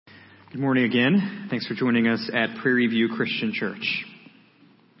Good morning again. Thanks for joining us at Prairie View Christian Church.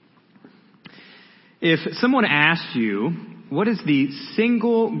 If someone asked you, what is the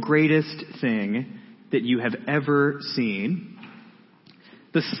single greatest thing that you have ever seen?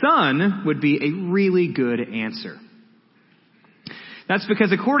 The sun would be a really good answer. That's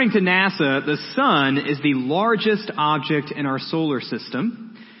because according to NASA, the sun is the largest object in our solar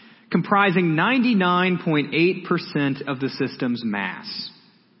system, comprising 99.8% of the system's mass.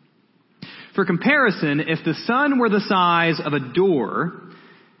 For comparison, if the sun were the size of a door,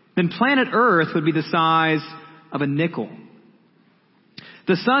 then planet Earth would be the size of a nickel.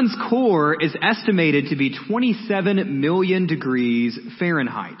 The sun's core is estimated to be 27 million degrees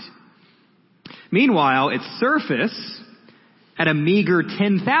Fahrenheit. Meanwhile, its surface, at a meager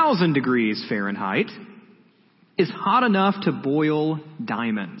 10,000 degrees Fahrenheit, is hot enough to boil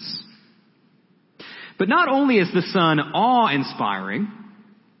diamonds. But not only is the sun awe-inspiring,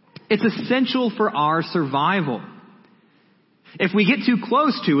 it's essential for our survival. If we get too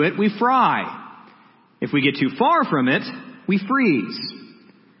close to it, we fry. If we get too far from it, we freeze.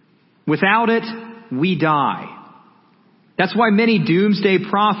 Without it, we die. That's why many doomsday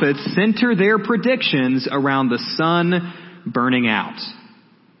prophets center their predictions around the sun burning out.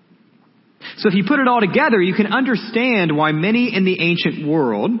 So if you put it all together, you can understand why many in the ancient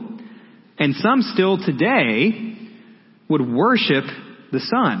world, and some still today, would worship the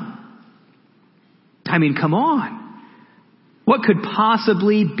sun. I mean, come on. What could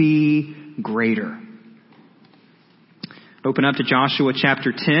possibly be greater? Open up to Joshua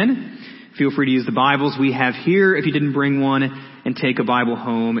chapter 10. Feel free to use the Bibles we have here if you didn't bring one, and take a Bible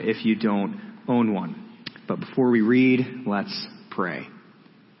home if you don't own one. But before we read, let's pray.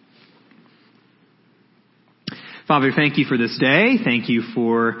 Father, thank you for this day. Thank you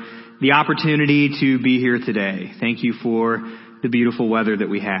for the opportunity to be here today. Thank you for the beautiful weather that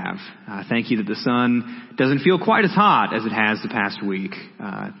we have. Thank you that the sun doesn't feel quite as hot as it has the past week,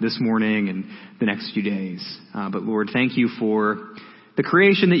 this morning and the next few days. But Lord, thank you for the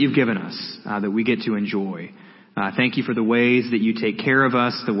creation that you've given us, that we get to enjoy. Thank you for the ways that you take care of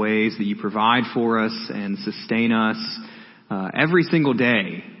us, the ways that you provide for us and sustain us every single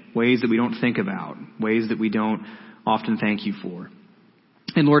day, ways that we don't think about, ways that we don't often thank you for.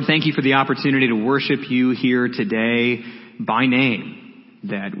 And Lord, thank you for the opportunity to worship you here today by name,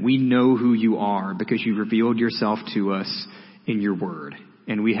 that we know who you are because you revealed yourself to us in your word.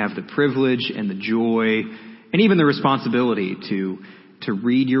 And we have the privilege and the joy and even the responsibility to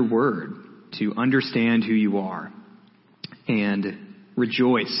read your word, to understand who you are, and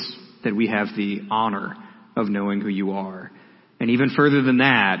rejoice that we have the honor of knowing who you are. And even further than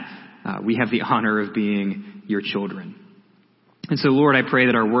that, we have the honor of being your children. And so, Lord, I pray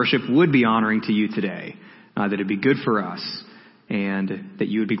that our worship would be honoring to you today, that it'd be good for us, and that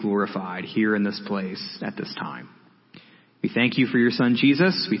you would be glorified here in this place at this time. We thank you for your Son,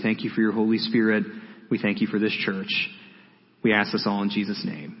 Jesus. We thank you for your Holy Spirit. We thank you for this church. We ask this all in Jesus'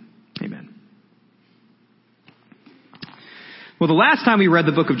 name. Amen. Well, the last time we read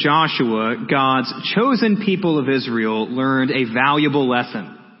the book of Joshua, God's chosen people of Israel learned a valuable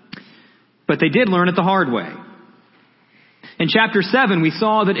lesson. But they did learn it the hard way. In chapter 7, we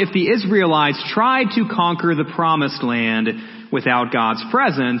saw that if the Israelites tried to conquer the promised land without God's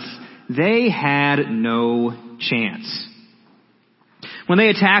presence, they had no chance. When they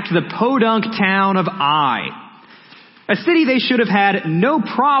attacked the podunk town of Ai, a city they should have had no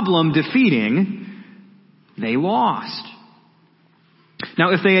problem defeating, they lost.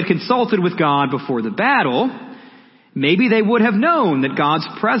 Now, if they had consulted with God before the battle, maybe they would have known that God's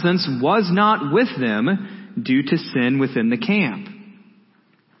presence was not with them due to sin within the camp.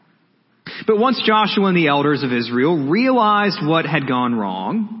 But once Joshua and the elders of Israel realized what had gone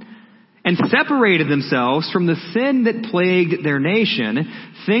wrong and separated themselves from the sin that plagued their nation,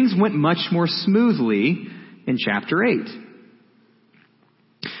 things went much more smoothly in chapter 8.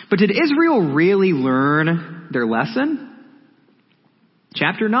 But did Israel really learn their lesson?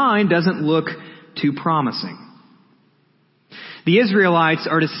 Chapter 9 doesn't look too promising. The Israelites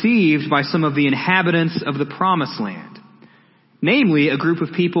are deceived by some of the inhabitants of the promised land, namely a group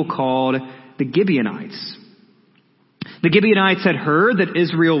of people called the Gibeonites. The Gibeonites had heard that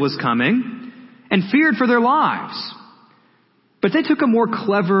Israel was coming and feared for their lives, but they took a more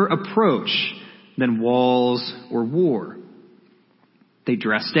clever approach than walls or war. They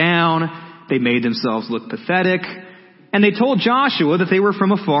dressed down, they made themselves look pathetic, and they told Joshua that they were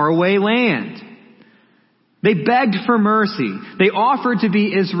from a faraway land. They begged for mercy. They offered to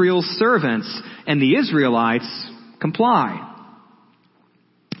be Israel's servants, and the Israelites complied.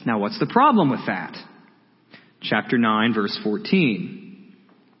 Now, what's the problem with that? Chapter 9, verse 14.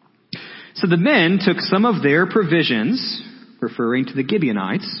 So the men took some of their provisions, referring to the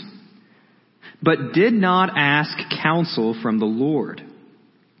Gibeonites, but did not ask counsel from the Lord.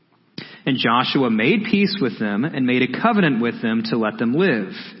 And Joshua made peace with them and made a covenant with them to let them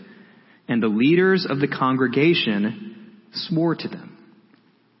live. And the leaders of the congregation swore to them.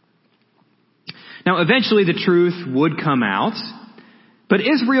 Now, eventually the truth would come out, but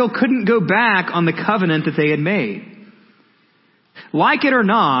Israel couldn't go back on the covenant that they had made. Like it or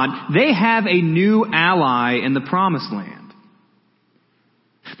not, they have a new ally in the promised land.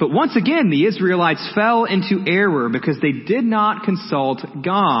 But once again, the Israelites fell into error because they did not consult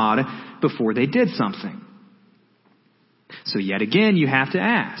God before they did something. So yet again, you have to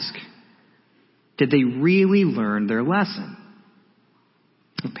ask, did they really learn their lesson?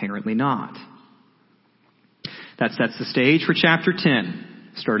 Apparently not. That sets the stage for chapter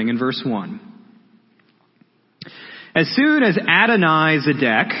 10, starting in verse 1. As soon as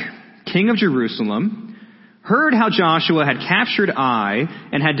Adoni-Zedek, king of Jerusalem, heard how Joshua had captured Ai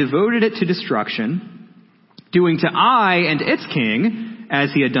and had devoted it to destruction, doing to Ai and its king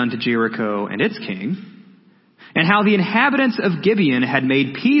as he had done to Jericho and its king, and how the inhabitants of Gibeon had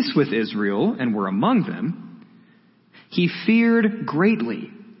made peace with Israel and were among them, he feared greatly,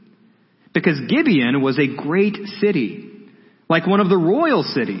 because Gibeon was a great city, like one of the royal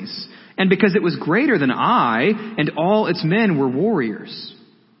cities, and because it was greater than Ai, and all its men were warriors.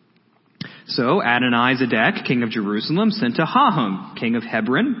 So Adoni-Zedek, king of Jerusalem, sent to Hahum, king of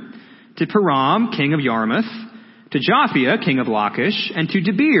Hebron, to Piram, king of Yarmouth, to Japhia, king of Lachish, and to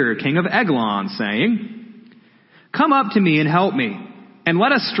Debir, king of Eglon, saying, "Come up to me and help me, and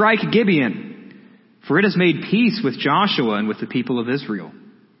let us strike Gibeon, for it has made peace with Joshua and with the people of Israel."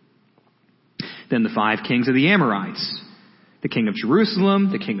 Then the 5 kings of the Amorites, the king of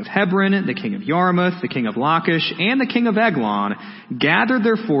Jerusalem, the king of Hebron, the king of Yarmouth, the king of Lachish, and the king of Eglon, gathered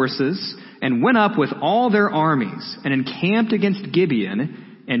their forces and went up with all their armies and encamped against Gibeon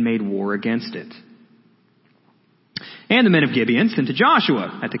and made war against it. And the men of Gibeon sent to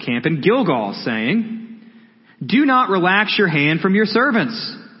Joshua at the camp in Gilgal, saying, "Do not relax your hand from your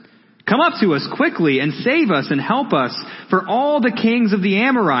servants. Come up to us quickly and save us and help us, for all the kings of the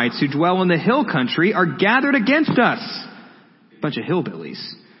Amorites who dwell in the hill country are gathered against us." Bunch of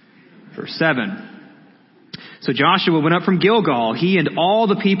hillbillies. Verse 7. So Joshua went up from Gilgal, he and all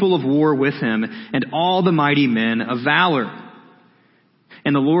the people of war with him, and all the mighty men of valor.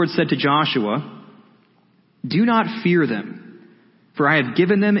 And the Lord said to Joshua, "Do not fear them, for I have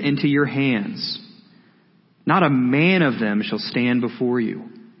given them into your hands. Not a man of them shall stand before you."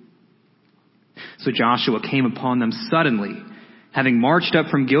 So Joshua came upon them suddenly, having marched up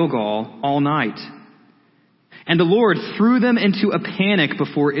from Gilgal all night. And the Lord threw them into a panic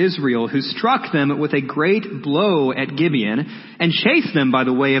before Israel, who struck them with a great blow at Gibeon, and chased them by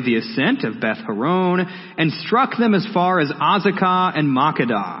the way of the ascent of Beth Horon, and struck them as far as Azekah and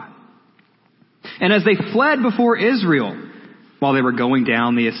Makkedah. And as they fled before Israel, while they were going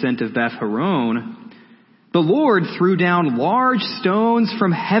down the ascent of Beth Horon, the Lord threw down large stones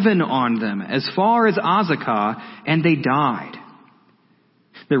from heaven on them, as far as Azekah, and they died.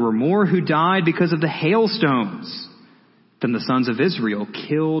 There were more who died because of the hailstones than the sons of Israel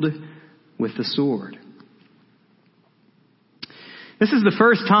killed with the sword. This is the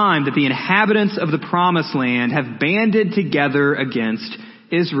first time that the inhabitants of the Promised Land have banded together against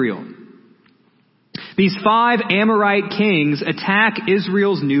Israel. These 5 Amorite kings attack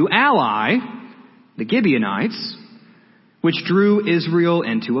Israel's new ally, the Gibeonites, which drew Israel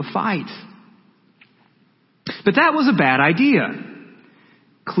into a fight. But that was a bad idea.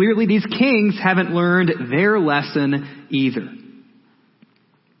 Clearly, these kings haven't learned their lesson either.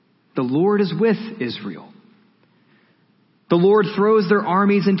 The Lord is with Israel. The Lord throws their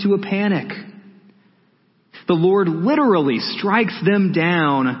armies into a panic. The Lord literally strikes them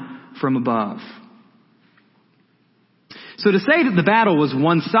down from above. So to say that the battle was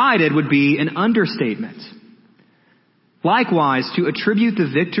one-sided would be an understatement. Likewise, to attribute the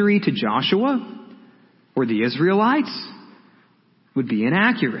victory to Joshua or the Israelites would be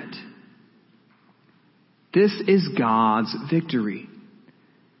inaccurate. This is God's victory.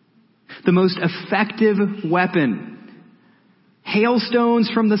 The most effective weapon. Hailstones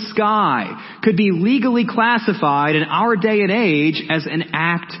from the sky could be legally classified in our day and age as an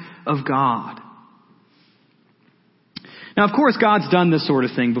act of God. Now, of course, God's done this sort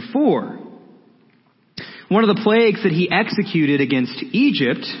of thing before. One of the plagues that he executed against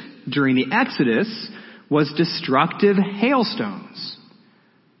Egypt during the Exodus was destructive hailstones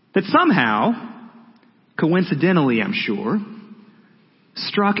that somehow, coincidentally I'm sure,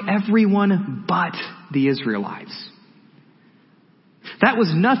 struck everyone but the Israelites. That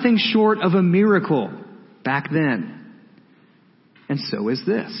was nothing short of a miracle back then. And so is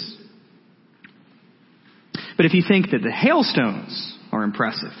this. But if you think that the hailstones are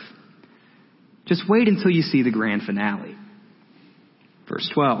impressive, just wait until you see the grand finale. Verse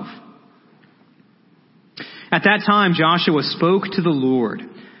 12. At that time Joshua spoke to the Lord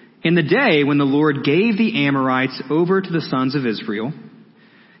in the day when the Lord gave the Amorites over to the sons of Israel,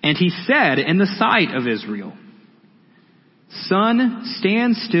 and he said in the sight of Israel, Sun,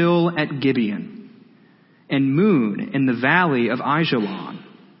 stand still at Gibeon, and moon in the valley of Ajalon.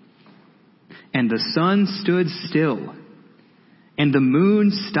 And the sun stood still, and the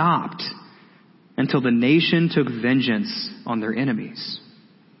moon stopped, until the nation took vengeance on their enemies.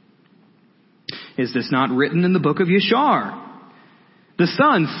 Is this not written in the book of Yashar? The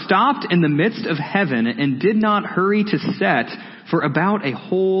sun stopped in the midst of heaven and did not hurry to set for about a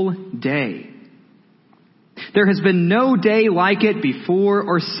whole day. There has been no day like it before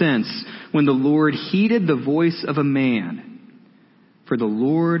or since, when the Lord heeded the voice of a man, for the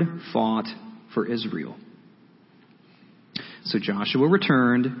Lord fought for Israel. So Joshua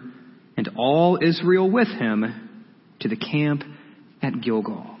returned, and all Israel with him, to the camp at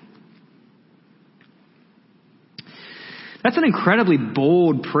Gilgal. That's an incredibly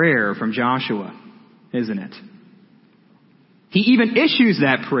bold prayer from Joshua, isn't it? He even issues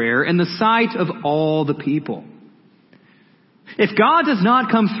that prayer in the sight of all the people. If God does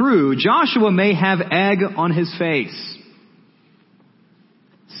not come through, Joshua may have egg on his face.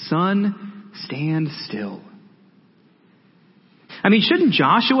 Sun, stand still. I mean, shouldn't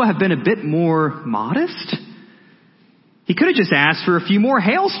Joshua have been a bit more modest? He could have just asked for a few more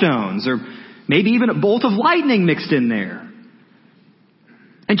hailstones, or maybe even a bolt of lightning mixed in there.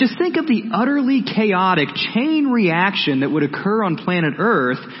 And just think of the utterly chaotic chain reaction that would occur on planet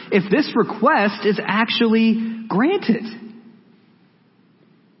Earth if this request is actually granted.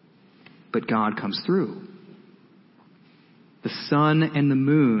 But God comes through. The sun and the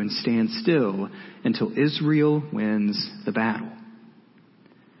moon stand still until Israel wins the battle.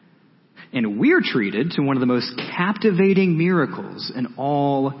 And we're treated to one of the most captivating miracles in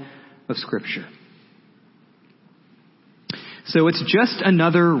all of Scripture. So it's just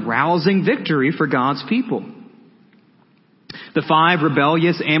another rousing victory for God's people. The 5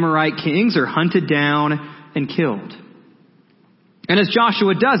 rebellious Amorite kings are hunted down and killed. And as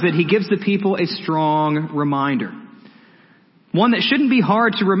Joshua does it, he gives the people a strong reminder. One that shouldn't be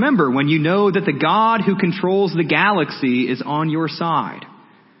hard to remember when you know that the God who controls the galaxy is on your side.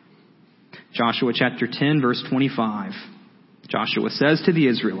 Joshua chapter 10, verse 25. Joshua says to the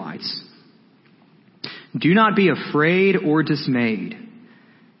Israelites, Do not be afraid or dismayed.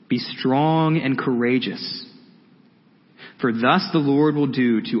 Be strong and courageous. For thus the Lord will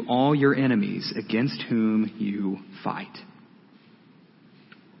do to all your enemies against whom you fight.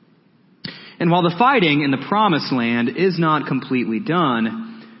 And while the fighting in the Promised Land is not completely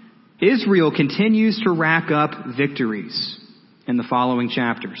done, Israel continues to rack up victories in the following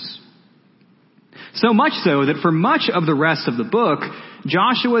chapters. So much so that for much of the rest of the book,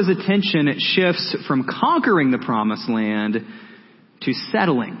 Joshua's attention shifts from conquering the Promised Land to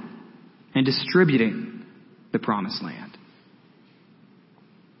settling and distributing the Promised Land.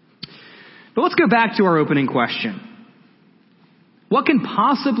 But let's go back to our opening question. What can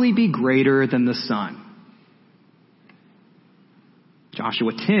possibly be greater than the sun?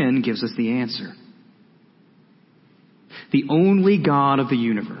 Joshua 10 gives us the answer. The only God of the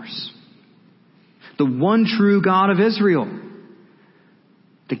universe. The one true God of Israel.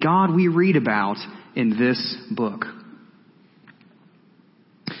 The God we read about in this book.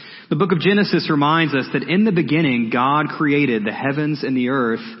 The book of Genesis reminds us that in the beginning, God created the heavens and the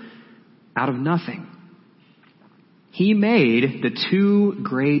earth out of nothing. He made the 2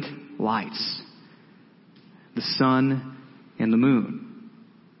 great lights, the sun and the moon.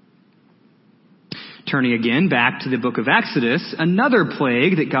 Turning again back to the book of Exodus, another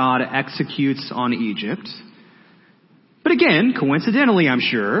plague that God executes on Egypt. But again, coincidentally, I'm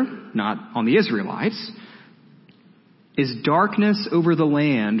sure, not on the Israelites, is darkness over the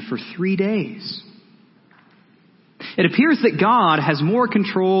land for 3 days. It appears that God has more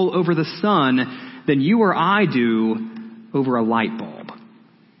control over the sun than you or I do over a light bulb.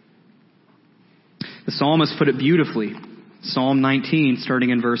 The psalmist put it beautifully. Psalm 19,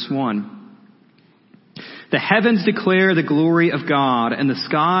 starting in verse 1. The heavens declare the glory of God, and the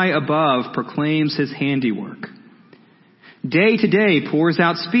sky above proclaims his handiwork. Day to day pours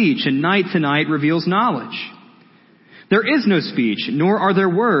out speech, and night to night reveals knowledge. There is no speech, nor are there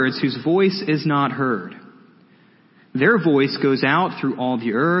words whose voice is not heard. Their voice goes out through all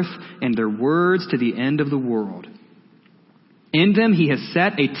the earth, and their words to the end of the world. In them he has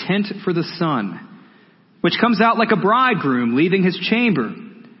set a tent for the sun, which comes out like a bridegroom leaving his chamber,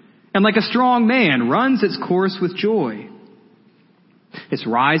 and like a strong man runs its course with joy. Its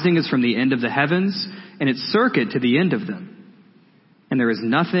rising is from the end of the heavens, and its circuit to the end of them, and there is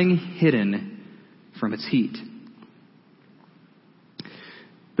nothing hidden from its heat.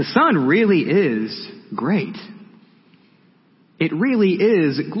 The sun really is great. It really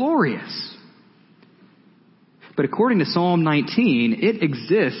is glorious. But according to Psalm 19, it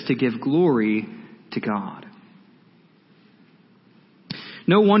exists to give glory to God.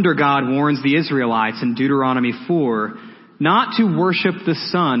 No wonder God warns the Israelites in Deuteronomy 4 not to worship the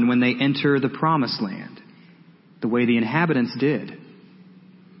sun when they enter the promised land, the way the inhabitants did.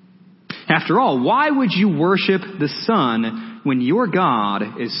 After all, why would you worship the sun when your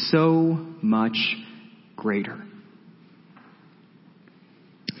God is so much greater?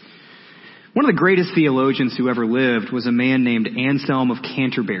 One of the greatest theologians who ever lived was a man named Anselm of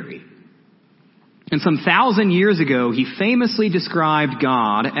Canterbury. And some 1,000 years ago, he famously described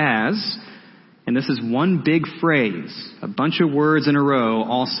God as, and this is one big phrase, a bunch of words in a row,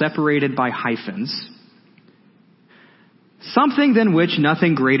 all separated by hyphens, something than which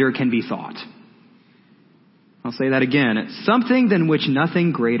nothing greater can be thought. I'll say that again. It's something than which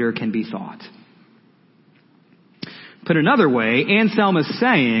nothing greater can be thought. Put another way, Anselm is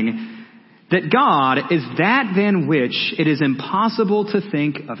saying that God is that than which it is impossible to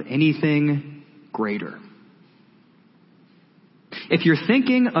think of anything greater. If you're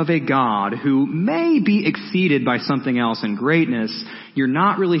thinking of a God who may be exceeded by something else in greatness, you're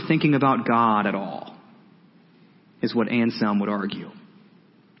not really thinking about God at all, is what Anselm would argue.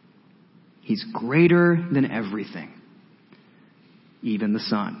 He's greater than everything, even the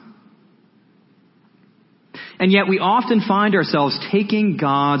sun. And yet we often find ourselves taking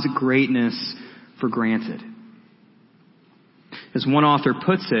God's greatness for granted. As one author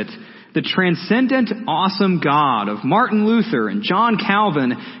puts it, the transcendent, awesome God of Martin Luther and John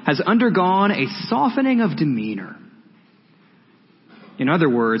Calvin has undergone a softening of demeanor. In other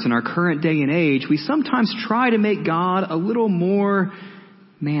words, in our current day and age, we sometimes try to make God a little more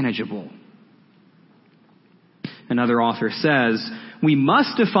manageable. Another author says, we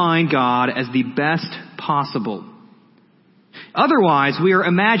must define God as the best possible. Otherwise, we are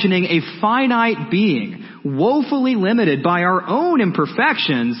imagining a finite being, woefully limited by our own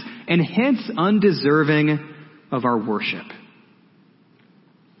imperfections, and hence undeserving of our worship.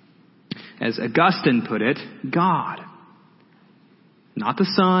 As Augustine put it, God, not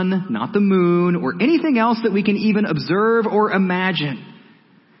the sun, not the moon, or anything else that we can even observe or imagine.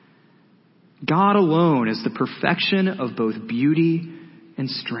 God alone is the perfection of both beauty and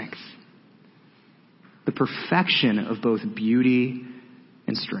strength. The perfection of both beauty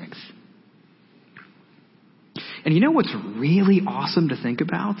and strength. And you know what's really awesome to think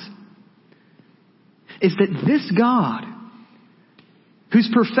about? Is that this God, whose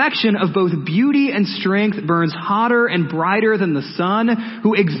perfection of both beauty and strength burns hotter and brighter than the sun,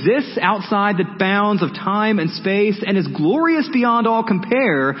 who exists outside the bounds of time and space and is glorious beyond all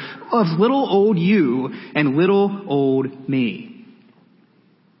compare, of little old you and little old me.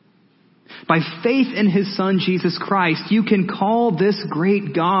 By faith in his Son, Jesus Christ, you can call this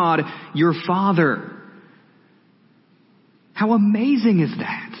great God your Father. How amazing is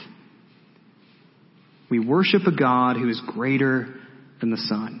that? We worship a God who is greater than the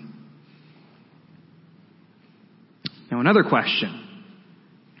sun. Now, another question.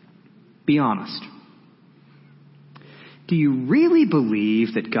 Be honest. Do you really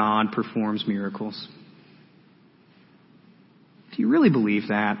believe that God performs miracles? Do you really believe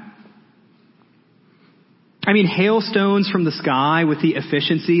that? I mean, hailstones from the sky with the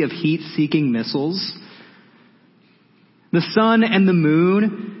efficiency of heat-seeking missiles. The sun and the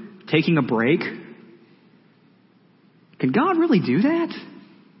moon taking a break. Can God really do that?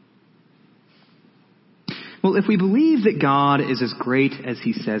 Well, if we believe that God is as great as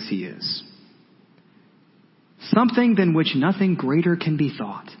he says he is, something than which nothing greater can be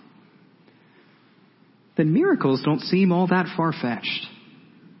thought, then miracles don't seem all that far-fetched.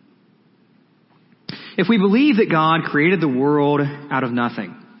 If we believe that God created the world out of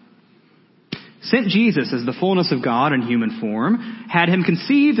nothing, sent Jesus as the fullness of God in human form, had him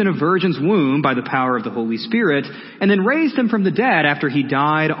conceived in a virgin's womb by the power of the Holy Spirit, and then raised him from the dead after he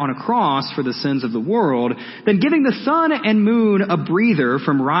died on a cross for the sins of the world, then giving the sun and moon a breather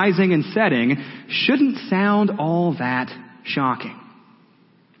from rising and setting shouldn't sound all that shocking.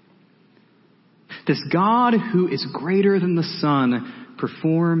 This God who is greater than the sun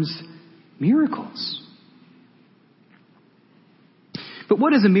performs miracles. But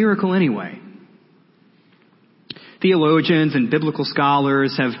what is a miracle anyway? Theologians and biblical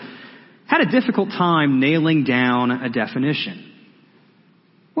scholars have had a difficult time nailing down a definition.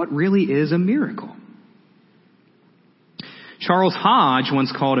 What really is a miracle? Charles Hodge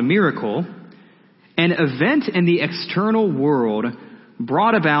once called a miracle an event in the external world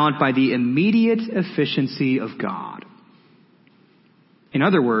brought about by the immediate efficiency of God. In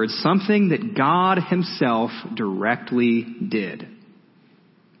other words, something that God himself directly did.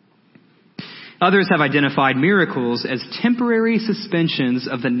 Others have identified miracles as temporary suspensions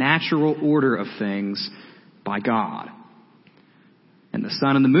of the natural order of things by God. And the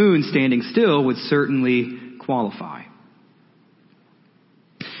sun and the moon standing still would certainly qualify.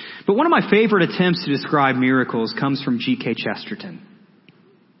 But one of my favorite attempts to describe miracles comes from G.K. Chesterton.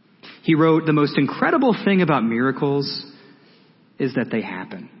 He wrote, "The most incredible thing about miracles is that they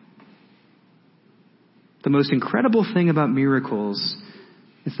happen." The most incredible thing about miracles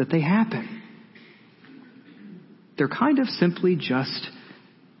is that they happen. They're kind of simply just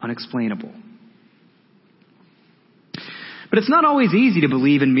unexplainable. But it's not always easy to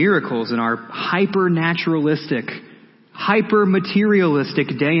believe in miracles in our hyper-naturalistic, hyper-materialistic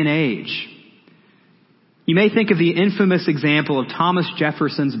day and age. You may think of the infamous example of Thomas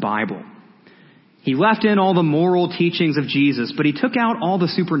Jefferson's Bible. He left in all the moral teachings of Jesus, but he took out all the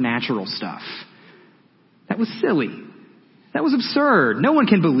supernatural stuff. That was silly. That was absurd. No one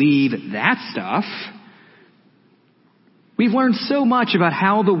can believe that stuff. We've learned so much about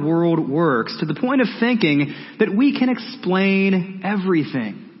how the world works to the point of thinking that we can explain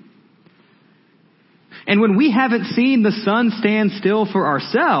everything. And when we haven't seen the sun stand still for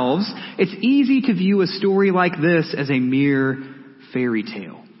ourselves, it's easy to view a story like this as a mere fairy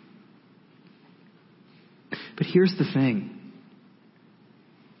tale. But here's the thing.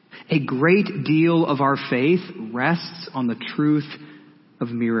 A great deal of our faith rests on the truth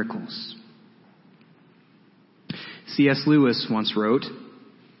of miracles. C.S. Lewis once wrote,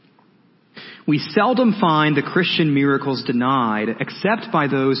 "We seldom find the Christian miracles denied except by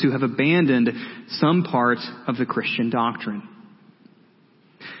those who have abandoned some part of the Christian doctrine.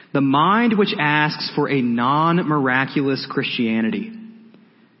 The mind which asks for a non-miraculous Christianity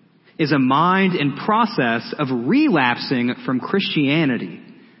is a mind in process of relapsing from Christianity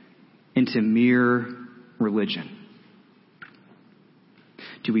into mere religion."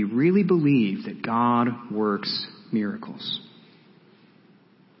 Do we really believe that God works miracles?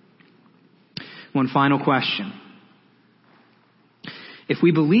 One final question. If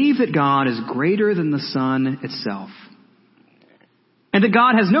we believe that God is greater than the sun itself, and that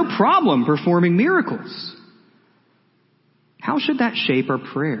God has no problem performing miracles, how should that shape our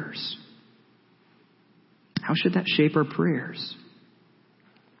prayers? How should that shape our prayers?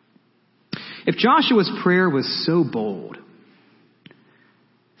 If Joshua's prayer was so bold,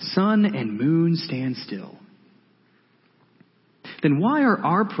 sun and moon stand still, then why are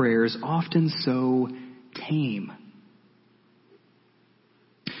our prayers often so tame?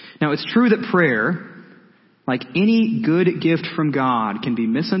 Now, it's true that prayer, like any good gift from God, can be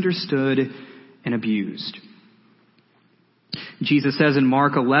misunderstood and abused. Jesus says in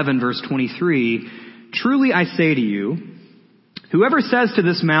Mark 11, verse 23, "Truly I say to you, whoever says to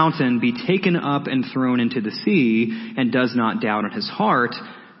this mountain, 'Be taken up and thrown into the sea,' and does not doubt in his heart,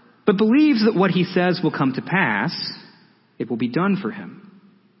 but believes that what he says will come to pass, it will be done for him."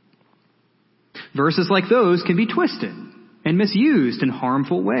 Verses like those can be twisted and misused in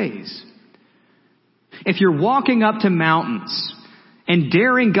harmful ways. If you're walking up to mountains and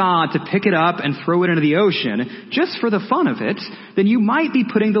daring God to pick it up and throw it into the ocean just for the fun of it, then you might be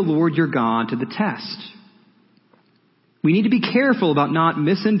putting the Lord your God to the test. We need to be careful about not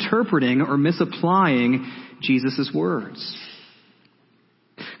misinterpreting or misapplying Jesus' words.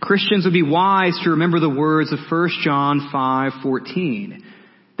 Christians would be wise to remember the words of 1 John 5:14,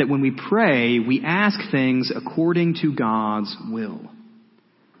 that when we pray, we ask things according to God's will.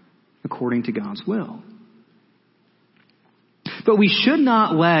 According to God's will. But we should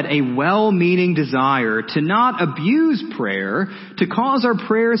not let a well-meaning desire to not abuse prayer to cause our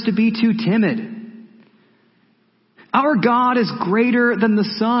prayers to be too timid. Our God is greater than the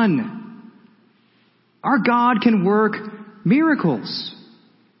sun. Our God can work miracles.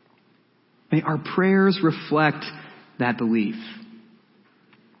 May our prayers reflect that belief.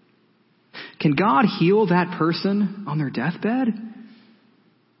 Can God heal that person on their deathbed?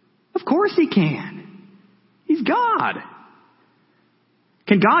 Of course he can. He's God.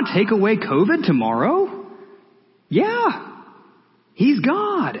 Can God take away COVID tomorrow? Yeah. He's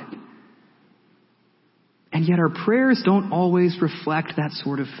God. And yet our prayers don't always reflect that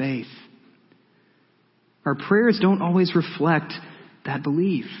sort of faith. Our prayers don't always reflect that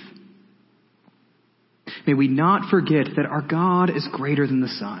belief. May we not forget that our God is greater than the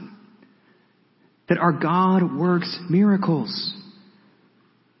sun, that our God works miracles.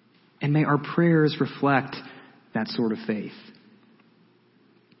 And may our prayers reflect that sort of faith.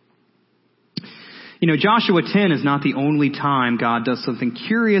 You know, Joshua 10 is not the only time God does something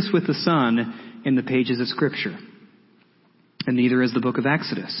curious with the sun in the pages of Scripture. And neither is the book of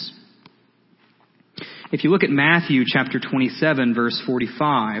Exodus. If you look at Matthew chapter 27, verse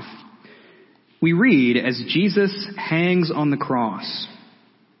 45, we read as Jesus hangs on the cross.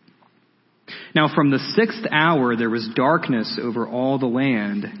 Now from the 6th hour there was darkness over all the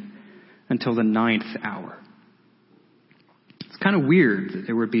land until the 9th hour. Kind of weird that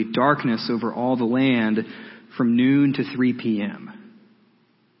there would be darkness over all the land from noon to 3 p.m.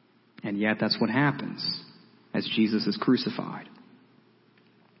 And yet that's what happens as Jesus is crucified.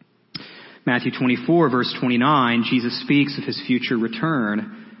 Matthew 24, verse 29, Jesus speaks of his future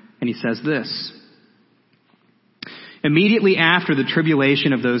return, and he says this: "Immediately after the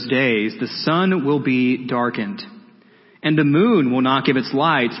tribulation of those days, the sun will be darkened, and the moon will not give its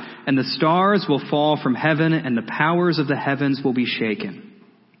light, and the stars will fall from heaven, and the powers of the heavens will be shaken.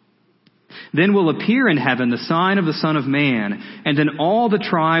 Then will appear in heaven the sign of the Son of Man, and then all the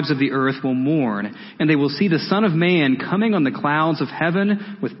tribes of the earth will mourn, and they will see the Son of Man coming on the clouds of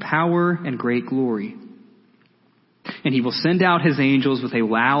heaven with power and great glory. And he will send out his angels with a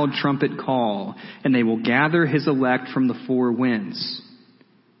loud trumpet call, and they will gather his elect from the four winds,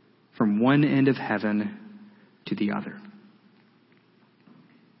 from one end of heaven to the other."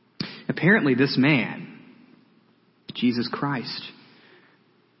 Apparently this man, Jesus Christ,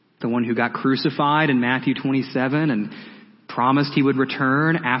 the one who got crucified in Matthew 27 and promised he would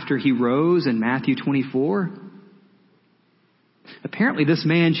return after he rose in Matthew 24, apparently this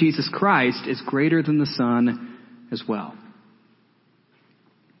man, Jesus Christ, is greater than the sun as well.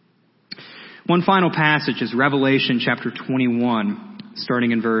 One final passage is Revelation chapter 21,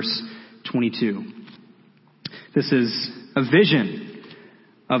 starting in verse 22. This is a vision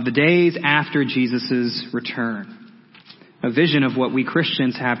of the days after Jesus' return. A vision of what we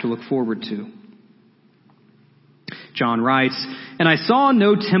Christians have to look forward to. John writes, "And I saw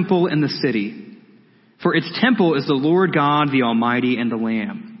no temple in the city, for its temple is the Lord God, the Almighty, and the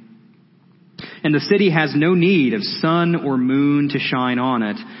Lamb. And the city has no need of sun or moon to shine on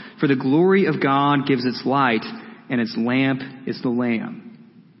it, for the glory of God gives its light, and its lamp is the Lamb.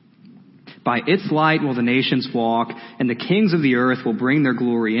 By its light will the nations walk, and the kings of the earth will bring their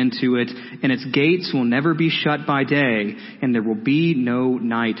glory into it, and its gates will never be shut by day, and there will be no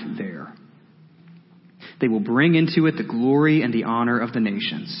night there. They will bring into it the glory and the honor of the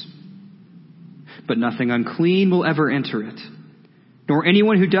nations. But nothing unclean will ever enter it, nor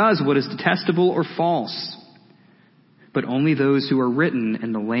anyone who does what is detestable or false, but only those who are written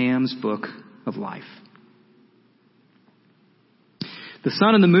in the Lamb's book of life." The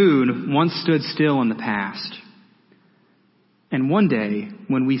sun and the moon once stood still in the past. And one day,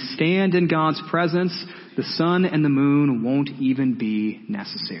 when we stand in God's presence, the sun and the moon won't even be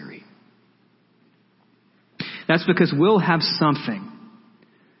necessary. That's because we'll have something.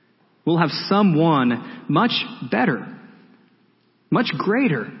 We'll have someone much better, much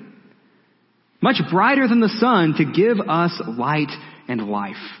greater, much brighter than the sun to give us light and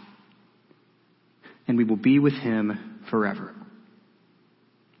life. And we will be with him forever.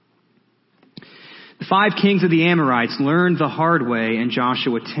 The 5 kings of the Amorites learned the hard way in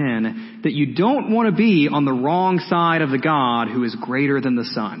Joshua 10 that you don't want to be on the wrong side of the God who is greater than the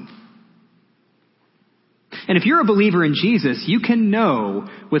sun. And if you're a believer in Jesus, you can know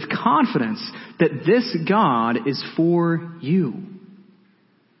with confidence that this God is for you.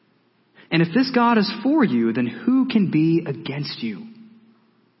 And if this God is for you, then who can be against you?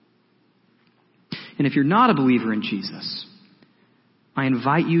 And if you're not a believer in Jesus, I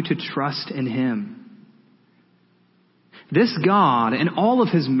invite you to trust in him. This God, in all of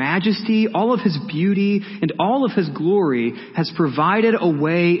his majesty, all of his beauty, and all of his glory, has provided a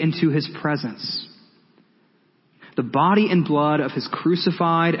way into his presence. The body and blood of his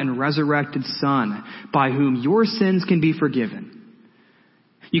crucified and resurrected Son, by whom your sins can be forgiven.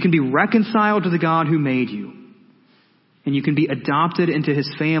 You can be reconciled to the God who made you, and you can be adopted into his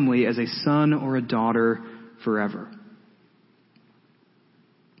family as a son or a daughter forever.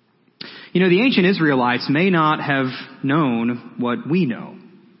 You know, the ancient Israelites may not have known what we know,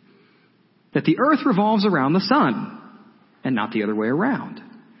 that the earth revolves around the sun and not the other way around.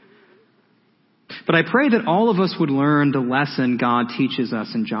 But I pray that all of us would learn the lesson God teaches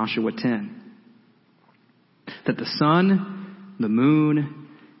us in Joshua 10. That the sun, the moon,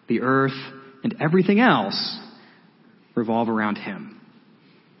 the earth, and everything else revolve around him.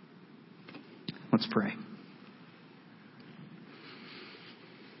 Let's pray.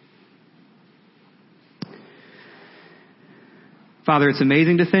 Father, it's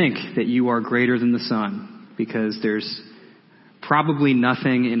amazing to think that you are greater than the sun, because there's probably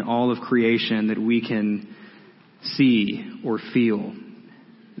nothing in all of creation that we can see or feel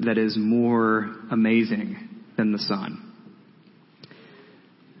that is more amazing than the sun.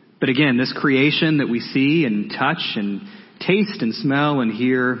 But again, this creation that we see and touch and taste and smell and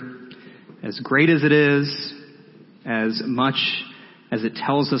hear, as great as it is, as much as it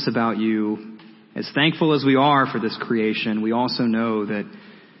tells us about you, as thankful as we are for this creation, we also know that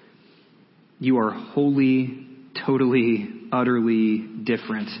you are wholly, totally, utterly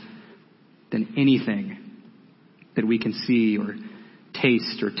different than anything that we can see or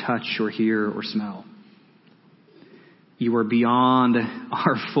taste or touch or hear or smell. You are beyond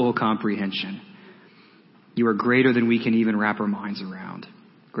our full comprehension. You are greater than we can even wrap our minds around,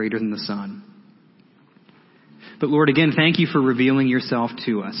 greater than the sun. But Lord, again, thank you for revealing yourself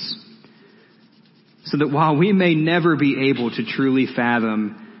to us, so that while we may never be able to truly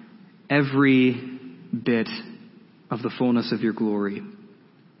fathom every bit of the fullness of your glory,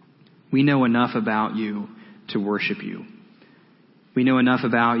 we know enough about you to worship you. We know enough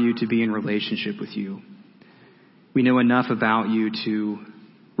about you to be in relationship with you. We know enough about you to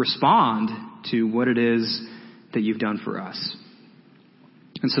respond to what it is that you've done for us.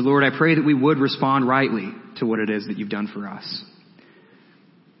 And so, Lord, I pray that we would respond rightly to what it is that you've done for us.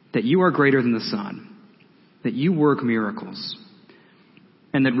 That you are greater than the sun. That you work miracles.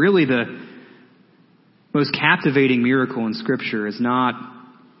 And that really the most captivating miracle in Scripture is not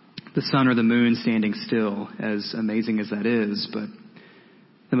the sun or the moon standing still, as amazing as that is, but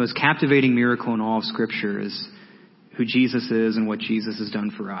the most captivating miracle in all of Scripture is who Jesus is and what Jesus has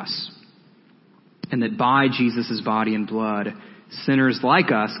done for us. And that by Jesus' body and blood, sinners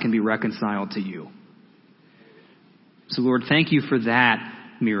like us can be reconciled to you. So Lord, thank you for that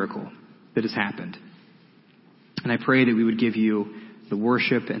miracle that has happened. And I pray that we would give you the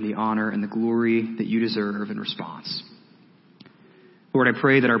worship and the honor and the glory that you deserve in response. Lord, I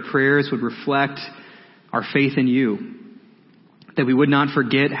pray that our prayers would reflect our faith in you, that we would not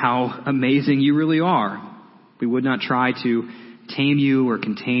forget how amazing you really are. We would not try to tame you or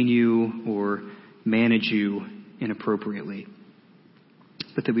contain you or manage you inappropriately,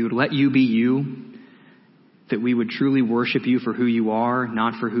 but that we would let you be you, that we would truly worship you for who you are,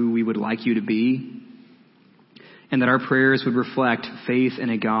 not for who we would like you to be, and that our prayers would reflect faith in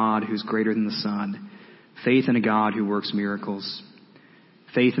a God who's greater than the sun, faith in a God who works miracles,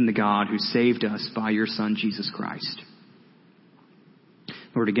 faith in the God who saved us by your Son, Jesus Christ.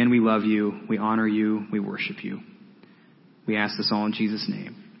 Lord, again, we love you, we honor you, we worship you. We ask this all in Jesus'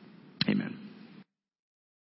 name. Amen.